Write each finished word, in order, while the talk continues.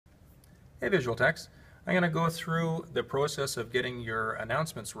Hey Visual Text, I'm going to go through the process of getting your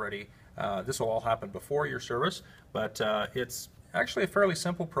announcements ready. This will all happen before your service, but it's actually a fairly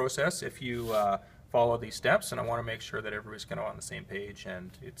simple process if you follow these steps, and I want to make sure that everybody's kind of on the same page,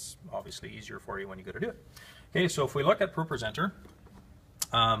 and it's obviously easier for you when you go to do it. Okay, so if we look at ProPresenter,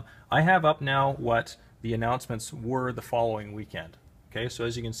 I have up now what the announcements were the following weekend. Okay, so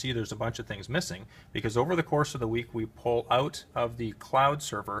as you can see, there's a bunch of things missing because over the course of the week we pull out of the cloud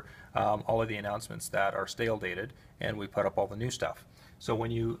server all of the announcements that are stale dated, and we put up all the new stuff. So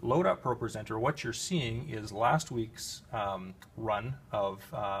when you load up ProPresenter, what you're seeing is last week's run of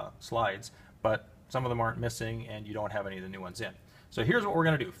slides, but some of them aren't missing and you don't have any of the new ones in. So here's what we're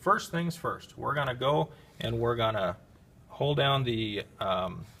going to do. First things first, we're going to go and we're going to hold down the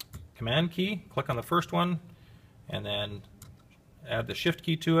command key, click on the first one, and then add the shift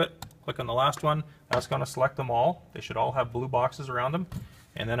key to it, click on the last one. That's going to select them all. They should all have blue boxes around them,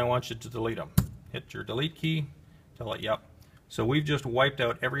 and then I want you to delete them. Hit your delete key to let you up. So we've just wiped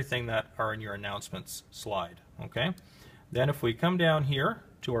out everything that are in your announcements slide. Okay. Then if we come down here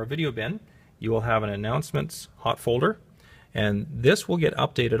to our video bin, you will have an announcements hot folder, and this will get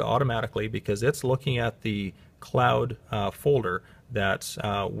updated automatically because it's looking at the cloud folder that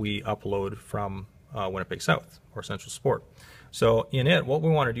we upload from Winnipeg South or Central Sport. So in it, what we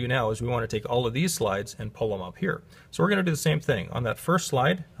want to do now is we want to take all of these slides and pull them up here. So we're going to do the same thing. On that first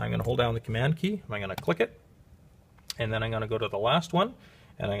slide, I'm going to hold down the command key, I'm going to click it, and then I'm going to go to the last one,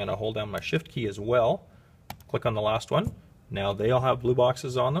 and I'm going to hold down my shift key as well, click on the last one. Now they all have blue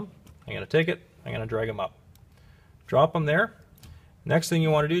boxes on them. I'm going to take it, I'm going to drag them up. Drop them there. Next thing you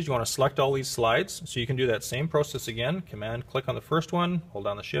want to do is you want to select all these slides. So you can do that same process again. Command click on the first one, hold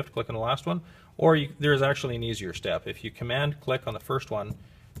down the shift, click on the last one. Or there's actually an easier step. If you command click on the first one,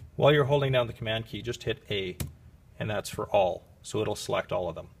 while you're holding down the command key, just hit A, and that's for all. So it'll select all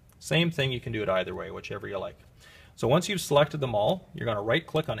of them. Same thing, you can do it either way, whichever you like. So once you've selected them all, you're going to right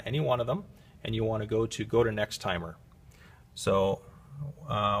click on any one of them, and you want to go to next timer. So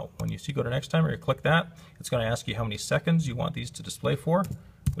when you see go to next timer, you click that. It's going to ask you how many seconds you want these to display for.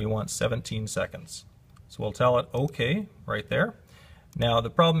 We want 17 seconds. So we'll tell it OK right there. Now the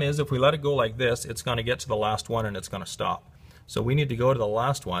problem is if we let it go like this, it's going to get to the last one and it's going to stop. So we need to go to the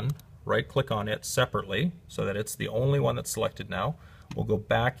last one, right click on it separately so that it's the only one that's selected now. We'll go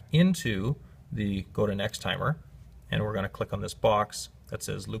back into the go to next timer, and we're going to click on this box that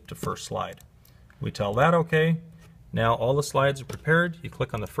says loop to first slide. We tell that OK. Now all the slides are prepared. You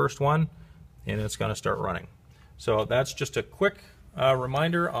click on the first one and it's going to start running. So that's just a quick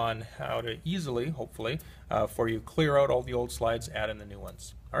reminder on how to easily, hopefully, for you clear out all the old slides, add in the new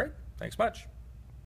ones. All right, thanks much.